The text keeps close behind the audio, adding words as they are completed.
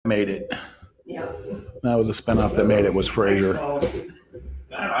made it. Yeah. That was a spinoff that made it. Was Frasier.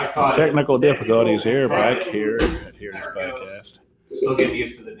 Technical difficulties here, back here at Here's Podcast. Still getting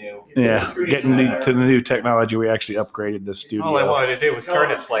used to the new. Yeah, getting to the new technology. We actually upgraded the studio. All I wanted to do was turn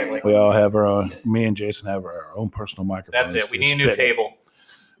it slightly. We all have our own. Me and Jason have our own personal microphones. That's it. We need a new table.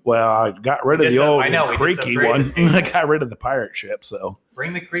 Well, I got rid of the old creaky one. I got rid of the pirate ship. So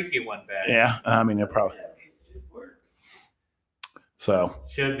bring the creaky one back. Yeah, I mean, it probably. So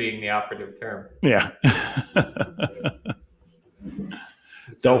should be the operative term. Yeah.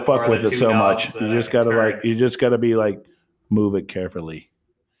 Don't fuck with it so much. You just gotta be like, move it carefully.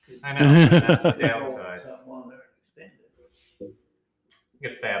 I know. That's the downside. You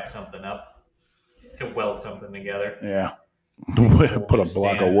could fab something up. You could weld something together. Yeah. Put a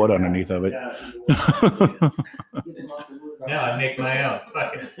block of wood underneath of it. Yeah, I make my own.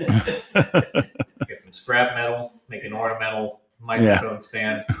 Fuck it. Get some scrap metal, make an ornamental microphone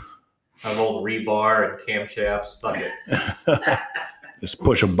stand. I have old rebar and camshafts. Fuck it. Just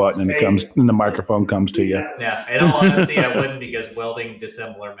push a button and it comes, and the microphone comes to you. Yeah, in all honesty, I wouldn't, because welding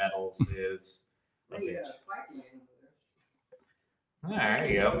dissimilar metals is a bitch. All right, there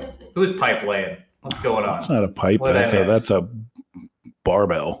you go. Who's pipe laying? What's going on? That's not a pipe. That's a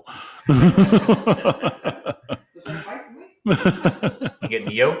barbell. You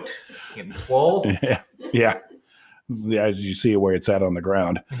getting yoked? You getting swole? Yeah. As you see where it's at on the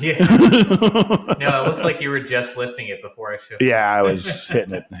ground. Yeah. No, it looks like you were just lifting it before I showed. Yeah, I was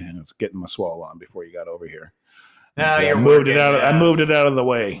hitting it and it's getting my swole on before you got over here. No, I moved it out of the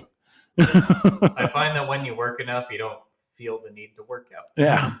way. I find that when you work enough, you don't feel the need to work out.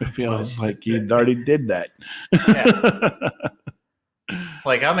 Yeah, it feels like you already did that. Yeah.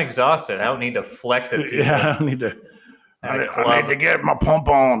 Like, I'm exhausted. I don't need to flex it. Yeah, I don't need to. I need to get my pump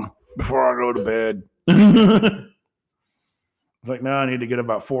on before I go to bed. It's like, no, I need to get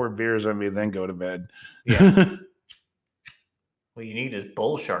about 4 beers in me, then go to bed. Yeah. What you need is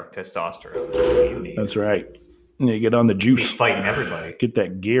bull shark testosterone. That's what you need. That's right. You get on the juice. He's fighting everybody. Get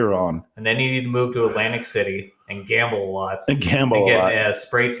that gear on. And then you need to move to Atlantic City and gamble a lot. And get a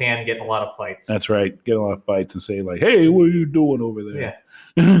spray tan, getting a lot of fights. That's right. Get a lot of fights and say, like, hey, what are you doing over there?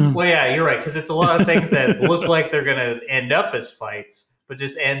 Yeah. Well, yeah, you're right. Because it's a lot of things that look like they're going to end up as fights, but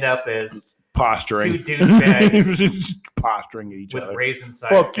just end up as posturing. Two douchebags posturing at each other. With raisin size.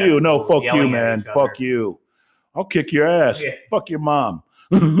 Fuck you. No, fuck you, man. Fuck you. I'll kick your ass. Yeah. Fuck your mom.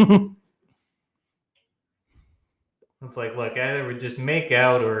 It's like, look, either we just make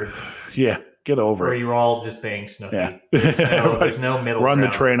out or... Yeah, get over or it. you're all just paying Snooki. Yeah. There's no middle Run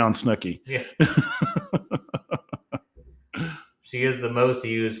ground. the train on Snooki. Yeah. She is the most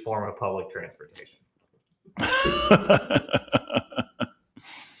used form of public transportation.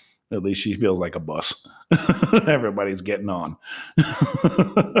 At least she feels like a bus. Everybody's getting on.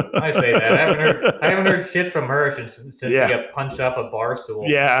 I say that. I haven't heard shit from her since she got punched off a bar stool.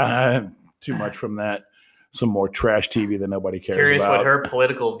 Yeah, too much from that. Some more trash TV that nobody cares about. Curious what her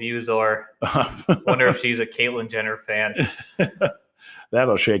political views are. Wonder if she's a Caitlyn Jenner fan.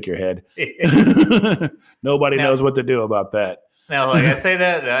 That'll shake your head. Nobody knows what to do about that. Now, like I say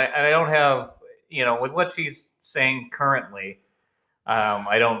that, I don't have, with what she's saying currently,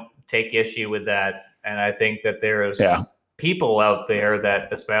 I don't take issue with that. And I think that there's people out there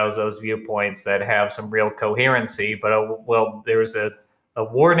that espouse those viewpoints that have some real coherency. But, there's a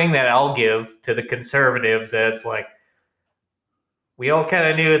warning that I'll give to the conservatives that's like, we all kind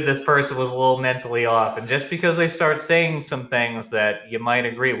of knew that this person was a little mentally off. And just because they start saying some things that you might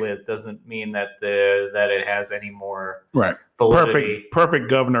agree with doesn't mean that it has any more validity. Perfect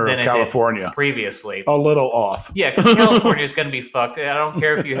governor of California. Previously. A little off. Yeah, because California is going to be fucked. I don't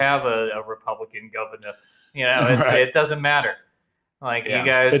care if you have a Republican governor. It doesn't matter. Like, you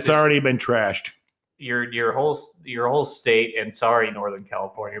guys... It's already been trashed. Your whole state, and sorry, Northern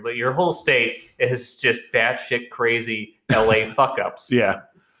California, but your whole state is just batshit crazy LA fuck ups. Yeah.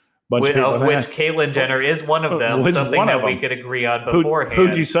 Of which Caitlyn Jenner is one of them. Something that we could agree on beforehand.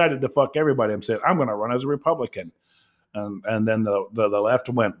 Who decided to fuck everybody and said, I'm going to run as a Republican. And then the left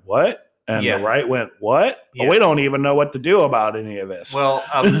went, what? And the right went, what? Yeah. Well, we don't even know what to do about any of this. Well,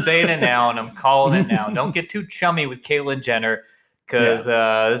 I'm saying it now, and I'm calling it now. Don't get too chummy with Caitlyn Jenner. Because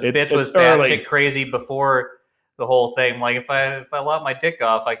this bitch was batshit crazy before the whole thing. Like, if I lop my dick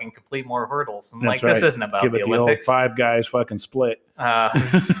off, I can complete more hurdles. And this isn't about Give the it Olympics. The old 5 guys fucking split. But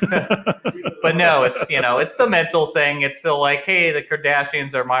no, it's it's the mental thing. It's still like, hey, the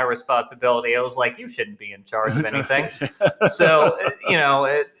Kardashians are my responsibility. I was like, you shouldn't be in charge of anything. So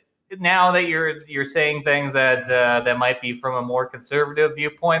now that you're saying things that might be from a more conservative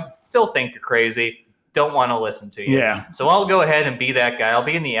viewpoint, still think you're crazy. don't want to listen to you. Yeah. So I'll go ahead and be that guy. I'll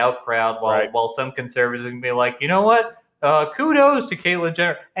be in the out crowd while some conservatives can be like, you know what? Kudos to Caitlyn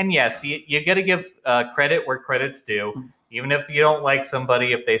Jenner. And yes, you got to give credit where credit's due. Even if you don't like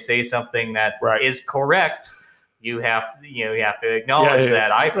somebody, if they say something that is correct, you have to acknowledge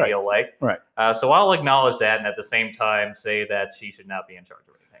that. I feel like so I'll acknowledge that, and at the same time say that she should not be in charge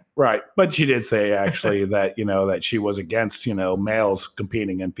of anything. Right, but she did say actually that that she was against males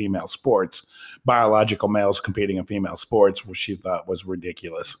competing in female sports, biological males competing in female sports, which she thought was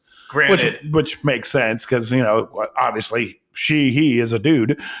ridiculous. Granted, which makes sense because obviously he is a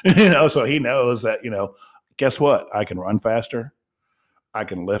dude, so he knows that guess what? I can run faster, I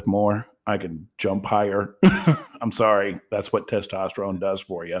can lift more, I can jump higher. I'm sorry, that's what testosterone does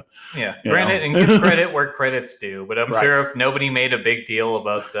for you. Yeah, granted, and give credit where credit's due. But I'm sure if nobody made a big deal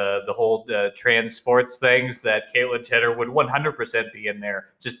about the whole trans sports things, that Caitlyn Jenner would 100% be in there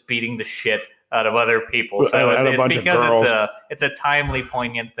just beating the shit out of other people. So it's because it's a timely,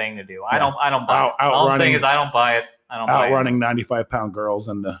 poignant thing to do. I don't buy it. All I'm saying is I don't buy it. I don't buy it. Outrunning 95-pound girls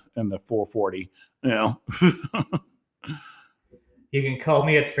in the 440. You can call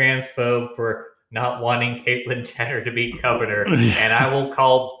me a transphobe for not wanting Caitlyn Jenner to be governor, and I will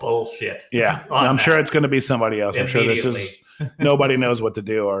call bullshit. Yeah, I'm sure it's going to be somebody else. I'm sure this is nobody knows what to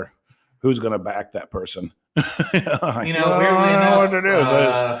do or who's going to back that person. Weirdly enough, what to do.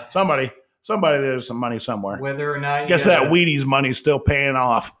 Somebody there's some money somewhere. Whether or not guess that Wheaties money's still paying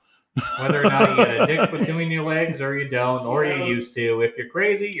off. Whether or not you get a dick between your legs or you don't, or you used to. If you're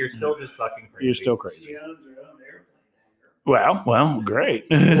crazy, you're still just fucking crazy. You're still crazy. Well, great.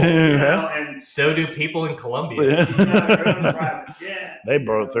 And so do people in Colombia. They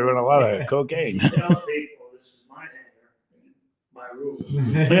broke through in a lot of cocaine. Tell people this is my hangar, my rules.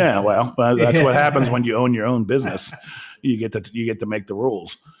 Yeah, well, that's what happens when you own your own business. You get to make the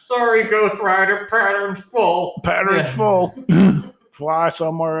rules. Sorry, Ghost Rider, pattern's full. Full. Fly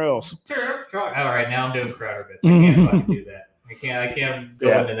somewhere else. All right, now I'm doing Crowder bits. I can't fucking do that. I can't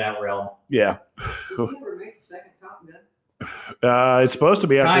go into that realm. Yeah. Did you ever make the second Top Gun? It's supposed to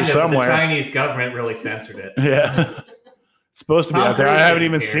be out there somewhere. The Chinese government really censored it. Yeah. It's supposed to be out there. I haven't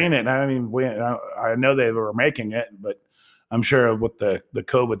even seen it. I know they were making it, but I'm sure with the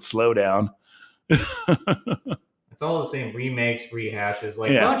COVID slowdown. It's all the same remakes, rehashes. Why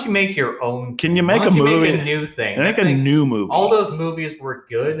don't you make your own? Can you make a movie? Make a new thing. Make a new movie. All those movies were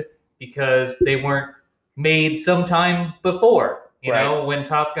good because they weren't made sometime before. You know, when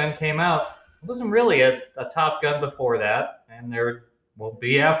Top Gun came out, it wasn't really a Top Gun before that, and there won't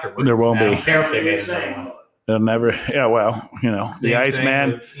be afterwards. There won't be. I don't care if they made another one. They'll never. Yeah, well, the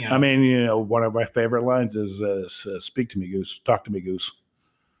Iceman. With, I mean, one of my favorite lines is "Speak to me, Goose. Talk to me, Goose.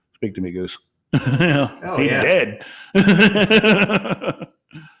 Speak to me, Goose." He's dead. Every time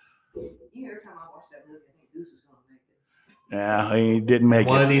I watch that movie, I think Goose is going to make it. Yeah, he didn't make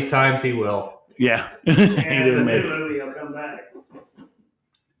One it. of these times he will. Yeah, he didn't make it. Movie, he'll come back.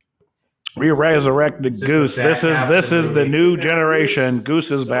 We resurrected Goose. This is the new generation. Goose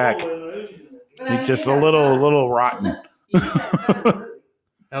is back. He's just a little rotten.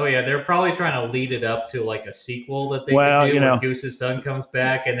 Oh yeah, they're probably trying to lead it up to like a sequel that they could do when Goose's son comes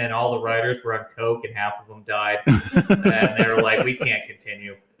back, and then all the writers were on coke and half of them died, and they're like, we can't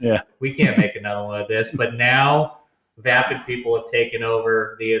continue. Yeah, we can't make another one of this. But now, vapid people have taken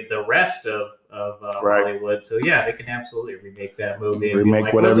over the rest of Hollywood, so yeah, they can absolutely remake that movie.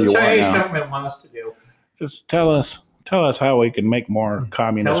 Remake whatever you want now. Chinese government want us to do. Just tell us how we can make more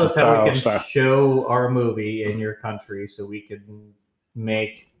communist. Tell us how we can show our movie in your country, so we can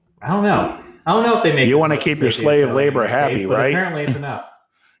make. I don't know if they make. You want to keep your slave labor happy, right? Apparently, it's enough.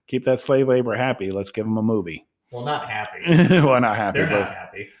 Keep that slave labor happy. Let's give them a movie. Well, not happy. Well, not happy. They're not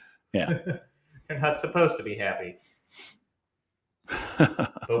happy. Yeah, they're not supposed to be happy.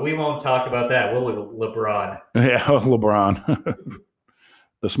 But we won't talk about that, will we, LeBron? Yeah, LeBron,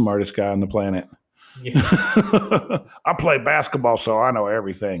 the smartest guy on the planet. Yeah. I play basketball, so I know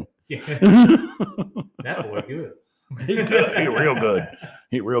everything. Yeah. That boy good. He real good.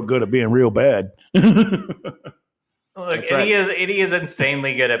 He real good at being real bad. Look, he is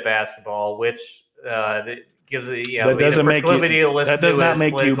insanely good at basketball, which gives that doesn't make you. That does not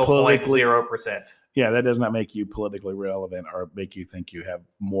make you politically 0%. Yeah, that does not make you politically relevant or make you think you have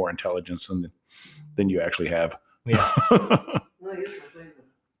more intelligence than you actually have. Yeah.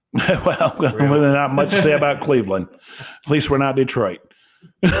 Well, really? Not much to say about Cleveland. At least we're not Detroit.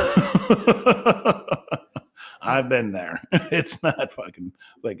 I've been there. It's not fucking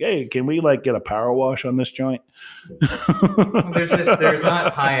like, hey, can we get a power wash on this joint? There's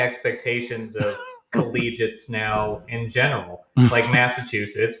not high expectations of collegiates now in general. Like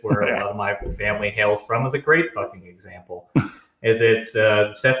Massachusetts, where a lot of my family hails from, is a great fucking example.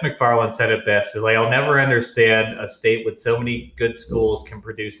 Seth MacFarlane said it best. It's like, I'll never understand a state with so many good schools can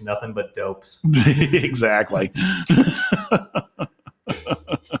produce nothing but dopes. Exactly.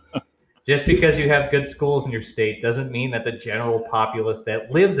 Just because you have good schools in your state doesn't mean that the general populace that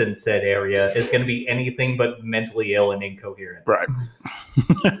lives in said area is going to be anything but mentally ill and incoherent. Right.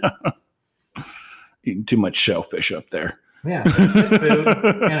 Eating too much shellfish up there. Yeah, good food,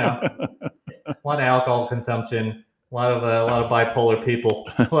 a lot of alcohol consumption, a lot of bipolar people,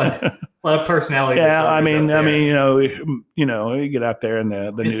 a lot of personality. Yeah, I mean, you get out there in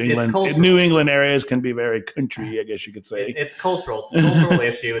the New England areas can be very country, I guess you could say. It's cultural. It's a cultural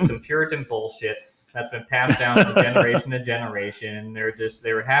issue. It's some Puritan bullshit that's been passed down from generation to generation.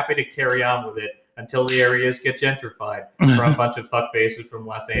 They were happy to carry on with it until the areas get gentrified from a bunch of fuckfaces from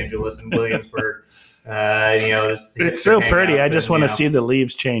Los Angeles and Williamsburg. It's so pretty. I just want to see the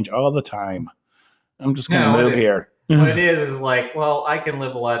leaves change all the time. I'm just going to move here. What it is like, well, I can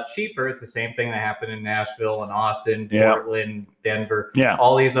live a lot cheaper. It's the same thing that happened in Nashville and Austin, Portland, Denver,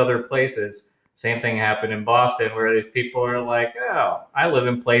 all these other places. Same thing happened in Boston, where these people are like, oh, I live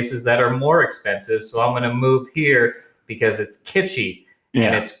in places that are more expensive, so I'm going to move here because it's kitschy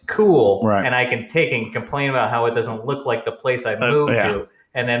and it's cool, and I can take and complain about how it doesn't look like the place I moved to,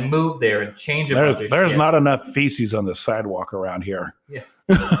 and then move there and change a bunch of shit. There's not enough feces on the sidewalk around here. Yeah.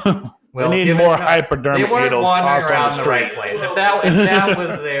 Well, they need more hypodermic needles tossed on the street. Right place. If that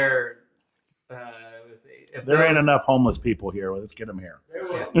was their, there ain't enough homeless people here. Let's get them here.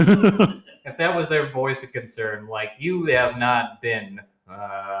 If that was their voice of concern, like, you have not been,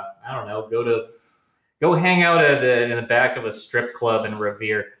 I don't know, go hang out in the back of a strip club in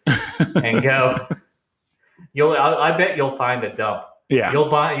Revere, and go. I bet you'll find a dump. Yeah,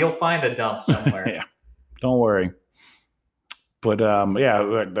 you'll find a dump somewhere. Yeah, don't worry. But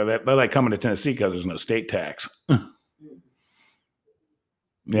they like coming to Tennessee because there's no state tax.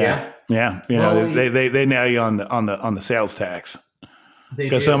 Yeah. They nail you on the sales tax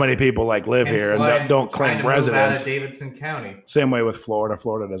because so many people live here and don't claim residence. Out of Davidson County. Same way with Florida.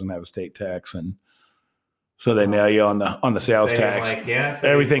 Florida doesn't have a state tax, and so they nail you on the sales tax. So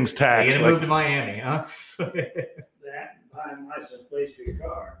everything's taxed. You're gonna move to Miami, huh? Buying a license plate for your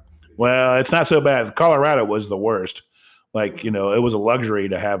car. Well, it's not so bad. Colorado was the worst. It was a luxury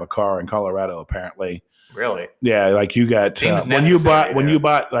to have a car in Colorado, apparently. Really? Yeah, you got when you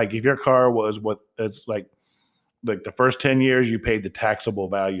bought if your car was it's like the first 10 years you paid the taxable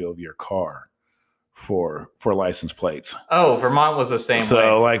value of your car for license plates. Oh, Vermont was the same way.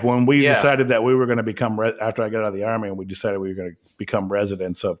 So when we decided that we were going to become after I got out of the Army, and we decided we were going to become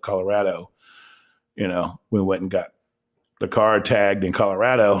residents of Colorado, we went and got the car tagged in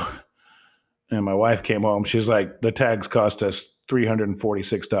Colorado. And my wife came home. She's like, the tags cost us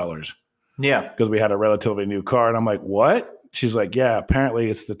 $346. Yeah. Because we had a relatively new car. And I'm like, what? She's like, yeah, apparently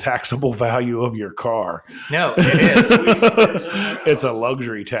it's the taxable value of your car. No, it is. It's a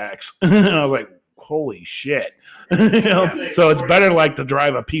luxury tax. And I was like, holy shit. So it's better to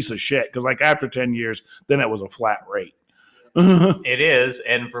drive a piece of shit. Because after 10 years, then it was a flat rate. It is.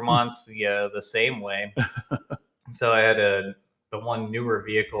 And Vermont's the same way. So I had the one newer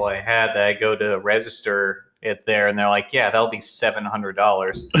vehicle I had that I go to register it there, and they're like, yeah, that'll be $700.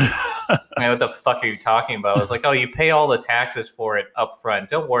 What the fuck are you talking about? It's like, oh, you pay all the taxes for it up front.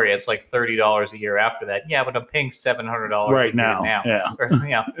 Don't worry, it's like $30 a year after that. Yeah, but I'm paying $700 right now. Yeah. Or,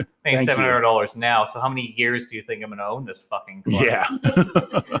 paying $700 now. So how many years do you think I'm going to own this fucking car? Yeah.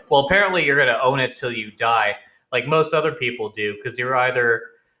 Well, apparently you're going to own it till you die, like most other people do, because you're either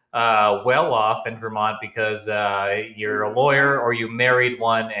well off in Vermont because you're a lawyer, or you married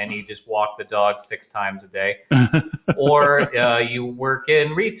one and you just walk the dog 6 times a day, or you work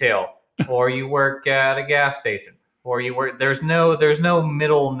in retail, or you work at a gas station, or you work. There's no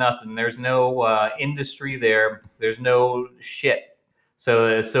middle nothing. There's no industry there. There's no shit.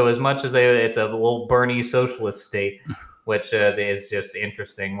 So as much as it's a little Bernie socialist state, which is just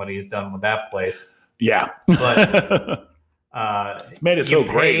interesting what he's done with that place. Yeah, but. It's made it so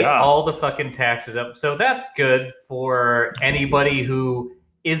great. All the fucking taxes up. So that's good for anybody who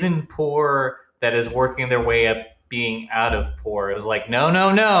isn't poor that is working their way up being out of poor. It was like, no.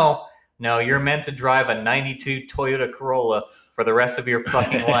 You're meant to drive a 92 Toyota Corolla for the rest of your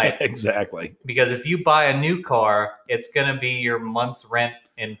fucking life. Exactly. Because if you buy a new car, it's gonna be your month's rent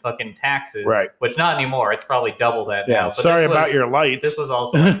in fucking taxes. Right. Which not anymore. It's probably double that Yeah. now. But Sorry this was- about your lights. This was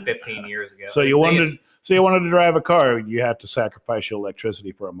also like 15 years ago. So you wanted to drive a car, you have to sacrifice your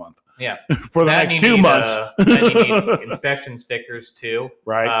electricity for a month. Yeah. For the Then next you 2 need, months. then you need inspection stickers too.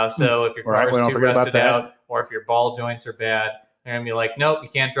 Right. So if your Right, car we is don't too forget about rusted that. out, or if your ball joints are bad, they're gonna be like, nope, you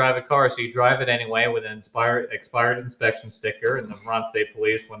can't drive a car. So you drive it anyway with an expired inspection sticker. And the Vermont State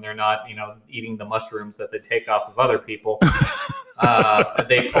Police, when they're not, eating the mushrooms that they take off of other people,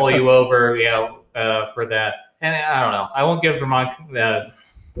 they pull you over, for that. And I don't know. I won't give Vermont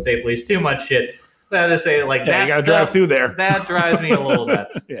State Police too much shit. But I just say like Yeah, that you gotta stuff, drive through there. That drives me a little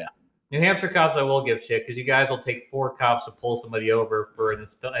nuts. Yeah. New Hampshire cops, I will give shit because you guys will take 4 cops to pull somebody over for an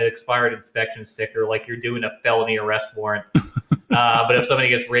expired inspection sticker, like you're doing a felony arrest warrant. But if somebody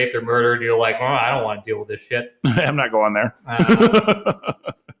gets raped or murdered, you're like, oh, I don't want to deal with this shit. I'm not going there.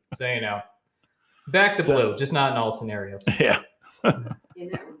 So back to blue, just not in all scenarios. Yeah.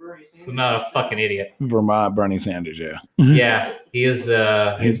 Isn't that what Bernie Sanders I'm not a fucking idiot. Vermont, Bernie Sanders, yeah. Yeah, he is.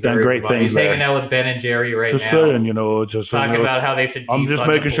 He's done very great Vermont. things He's hanging there. out with Ben and Jerry right Just now, saying, just talking about how they should. I'm just defund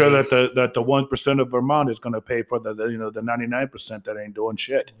making the sure that police. the 1% of Vermont is going to pay for the 99% that ain't doing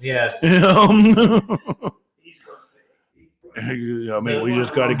shit. Yeah, We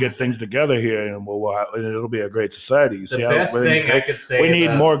just got to get things together here, and it'll be a great society. You the see best how everything's thing I great? could say. We need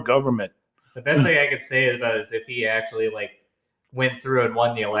about- more government. The best thing I could say about it is if he actually went through and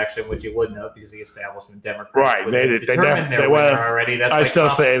won the election, which he wouldn't have because the establishment Democrats Right, would they have did- they determined def- their they winner were- already. That's I like still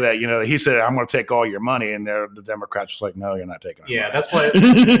Kam- say that he said I'm going to take all your money, and the Democrats was like, no, you're not taking. Our Yeah, money. that's what.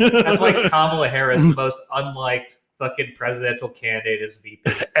 That's why Kamala Harris, the most unliked fucking presidential candidate, is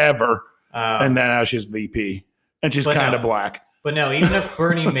VP. ever. Um, And then now she's VP, and she's but kind no. of black. But no, even if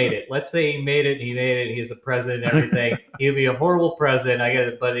Bernie made it, let's say he made it, he's the president and everything, he'd be a horrible president. I get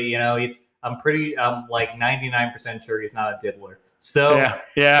it, but I'm like 99% sure he's not a diddler. So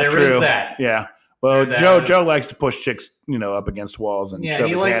Yeah, there true. is that. Yeah. Well, There's Joe that. Joe likes to push chicks, up against walls and Yeah, shove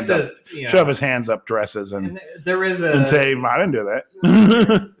he his likes hands to, up, shove his hands up dresses and there is say, I didn't do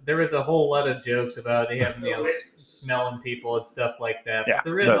that. there is a whole lot of jokes about him, smelling people and stuff like that. Yeah, But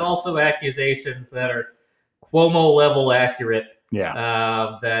there is also accusations that are Cuomo level accurate.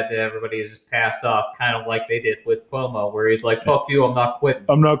 Yeah. That everybody has just passed off, kind of like they did with Cuomo, where he's like, "Fuck you, I'm not quitting."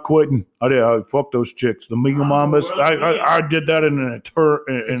 I'm not quitting. I fuck those chicks. The Mingo Mamas. I did that in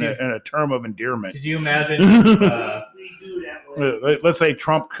a term of endearment. Did you imagine? we do that way? Let's say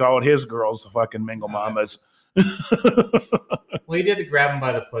Trump called his girls the fucking Mingo Mamas. Well, he did grab him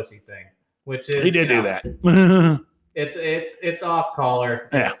by the pussy thing, which is He did do that. It's off collar.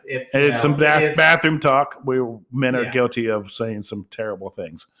 Yeah. It's some bathroom talk. Men are guilty of saying some terrible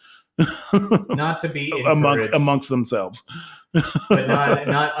things not to be encouraged, amongst themselves. but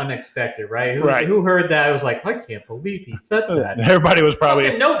not unexpected, right? Right. Who heard that? I was like, I can't believe he said that. Everybody was probably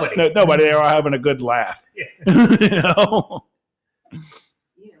Fucking nobody. nobody. They were having a good laugh. Yeah.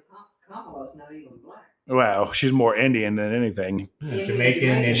 Kamala's not even black. Well, she's more Indian than anything. Yeah,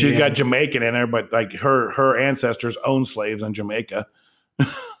 Jamaican. She's got Jamaican in her, but like her ancestors owned slaves in Jamaica.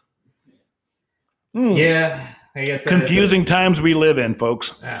 Yeah, I guess Confusing times we live in,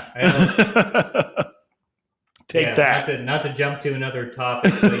 folks. Take that. Not to jump to another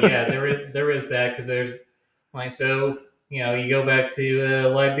topic, but yeah, there is that because there's you go back to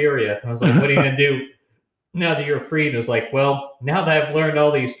Liberia. I was like, what are you gonna do now that you're freed? It was like, well, now that I've learned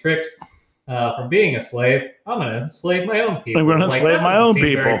all these tricks from being a slave, I'm gonna enslave my own people. I'm gonna enslave that my doesn't own seem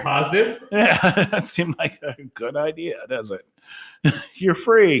very people. Positive. Yeah, that seemed like a good idea, does it? You're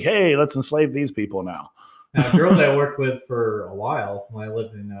free. Hey, let's enslave these people now. Now, a girl that I worked with for a while when I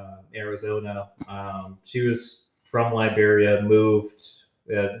lived in Arizona, she was from Liberia, moved,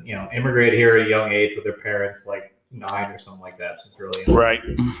 immigrated here at a young age with her parents, like 9 or something like that. She's really young. Right.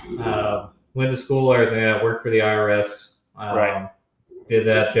 Went to school, or worked for the IRS. Right. Did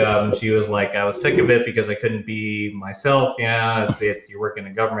that job, and she was like, I was sick of it because I couldn't be myself. Yeah, it's you're working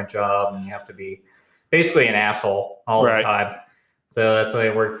a government job, and you have to be basically an asshole all the time. So that's why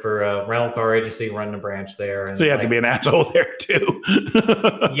I worked for a rental car agency, running a branch there. And so you have to be an asshole there too.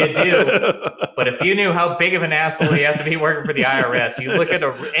 You do. But if you knew how big of an asshole you have to be working for the IRS, you look at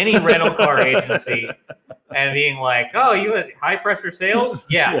any rental car agency and being like, oh, you had high pressure sales?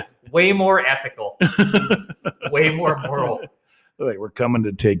 Yeah, way more ethical, way more moral. Like, we're coming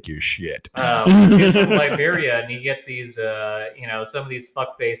to take your shit. You get from Liberia, and you get these, some of these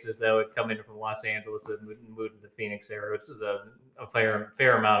fuck faces that would come in from Los Angeles and move to the Phoenix area, which is a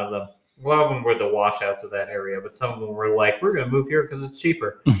fair amount of them. A lot of them were the washouts of that area, but some of them were like, we're going to move here because it's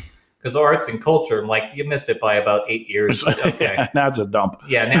cheaper. because arts and culture, I'm like, you missed it by about 8 years. But okay. Now it's a dump.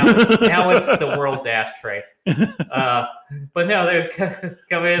 Yeah, now it's the world's ashtray. But no, they're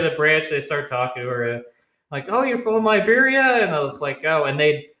coming into the branch. They start talking to her, like, "Oh, you're from Liberia," and I was like, "Oh,"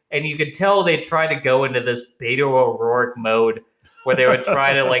 and you could tell they try to go into this Beto O'Rourke mode where they would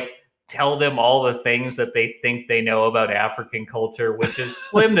try to like tell them all the things that they think they know about African culture, which is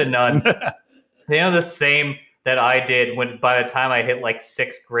slim to none. They know the same that I did when by the time I hit like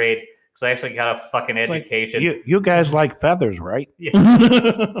 6th grade, because I actually got a fucking education. Like, you guys like feathers, right?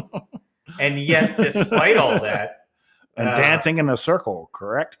 Yeah. And yet, despite all that, and dancing in a circle,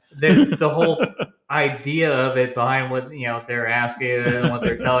 correct? The whole idea of it behind what they're asking and what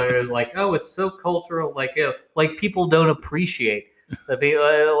they're telling her is like, oh, it's so cultural, like people don't appreciate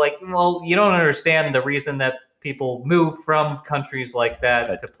like, well, you don't understand the reason that people move from countries like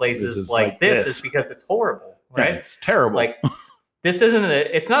that to places like this is because it's horrible, right? Yeah, it's terrible. Like this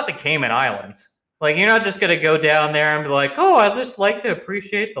it's not the Cayman Islands. Like, you're not just going to go down there and be like, oh, I just like to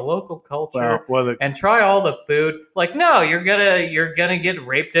appreciate the local culture and try all the food. Like, no, you're gonna get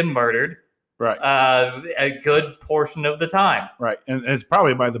raped and murdered. Right. A good portion of the time. Right. And it's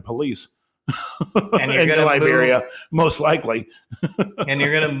probably by the police. And you're in Liberia, most likely. And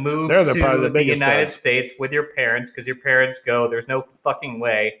you're going to move to the United States with your parents because your parents go, there's no fucking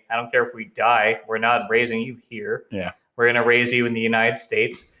way. I don't care if we die. We're not raising you here. Yeah. We're going to raise you in the United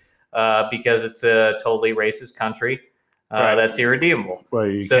States. Because it's a totally racist country that's irredeemable.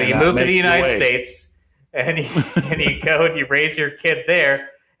 Well, so you move to the United States and you go and you raise your kid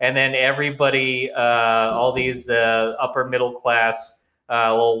there, and then everybody, all these upper middle class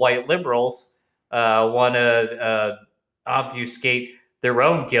little white liberals want to obfuscate their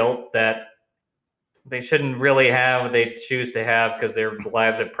own guilt that they shouldn't really have, they choose to have because their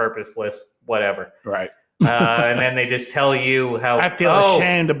lives are purposeless, whatever. Right. And then they just tell you how I feel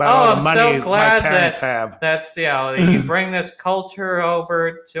ashamed about all the money my parents have. That's you bring this culture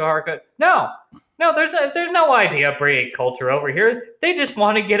over to our country. No, there's no idea of bringing culture over here. They just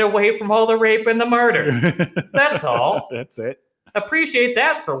want to get away from all the rape and the murder. That's all. That's it. Appreciate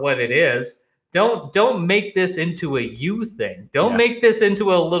that for what it is. Don't make this into a you thing. Don't make this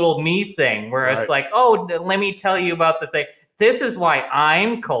into a little me thing where it's like, oh, let me tell you about the thing. This is why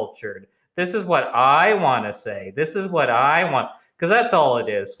I'm cultured. This is what I want to say. This is what I want. Because that's all it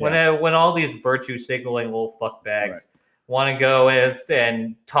is. Yeah. When all these virtue signaling little fuckbags want to go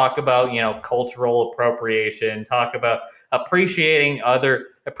and talk about, cultural appropriation, talk about appreciating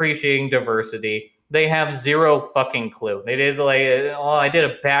diversity, they have zero fucking clue. They did I did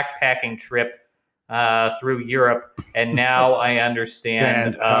a backpacking trip through Europe, and now I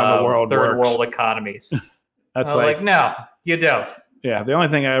understand third world economies. That's no, you don't. Yeah, the only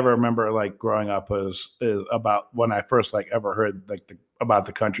thing I ever remember growing up is about when I first ever heard about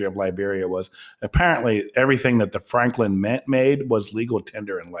the country of Liberia was apparently everything that the Franklin Mint made was legal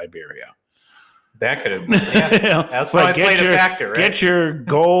tender in Liberia. That could have been. Yeah. That's probably played a factor, right? Get your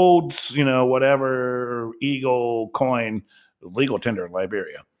gold, whatever eagle coin, legal tender in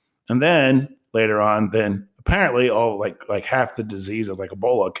Liberia, and then later on, apparently all like half the diseases like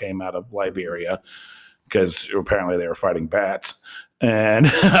Ebola came out of Liberia because apparently they were fighting bats. And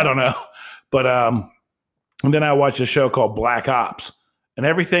I don't know, but and then I watched a show called Black Ops, and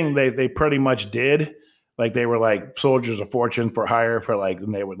everything they pretty much did, they were soldiers of fortune for hire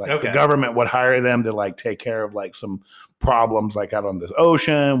and they would the government would hire them to take care of some problems out on the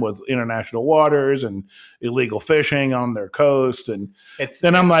ocean with international waters and illegal fishing on their coast, and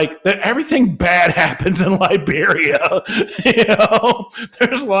then I'm everything bad happens in Liberia.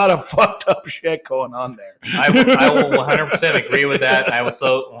 There's a lot of fucked up shit going on there. I will 100% agree with that.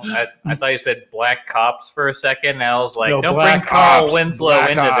 I thought you said Black Cops for a second, and I was like, no, don't bring Carl Winslow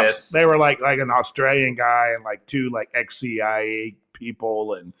into this. They were like an Australian guy and two ex-CIA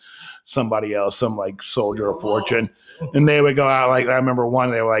people and somebody else, some soldier of fortune. And they would go out I remember one.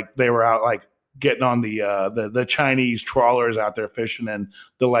 They were out getting on the Chinese trawlers out there fishing in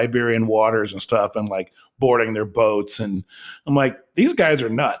the Liberian waters and stuff, and boarding their boats. And I'm like, these guys are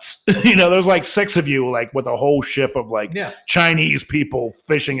nuts. There's 6 of you with a whole ship of Chinese people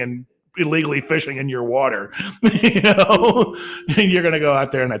fishing and illegally fishing in your water. And you're gonna go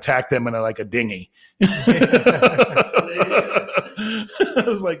out there and attack them in a dinghy. I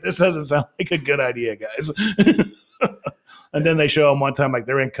was like, this doesn't sound like a good idea, guys. And then they show them one time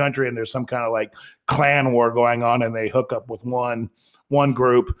they're in country and there's some kind of clan war going on, and they hook up with one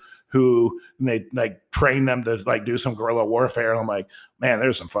group who they train them to do some guerrilla warfare. And I'm like, man,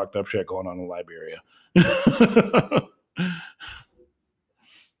 there's some fucked up shit going on in Liberia.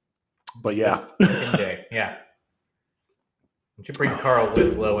 But yeah. Yeah. We should bring Carl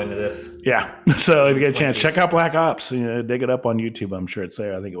Winslow into this. Yeah. So if you get a chance, check out Black Ops. Dig it up on YouTube. I'm sure it's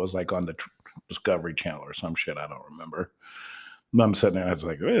there. I think it was like on the Discovery Channel or some shit. I don't remember. I'm sitting there. I was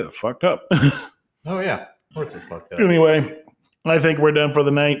like, it's fucked up. Oh yeah, of course it's fucked up. Anyway, I think we're done for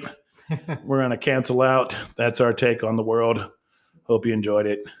the night. We're going to cancel out. That's our take on the world. Hope you enjoyed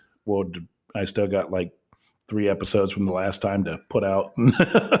it. I still got like 3 episodes from the last time to put out.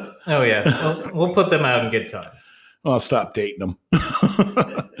 Oh yeah, we'll put them out in good time. I'll stop dating them.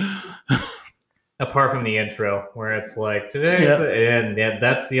 Apart from the intro, where it's like today, and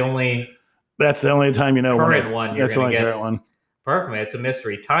that's the only time you know current one you're that's the gonna only get. current one. Apart from it, it's a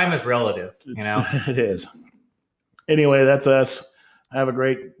mystery. Time is relative, you know. It is. Anyway, that's us. Have a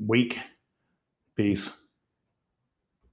great week. Peace.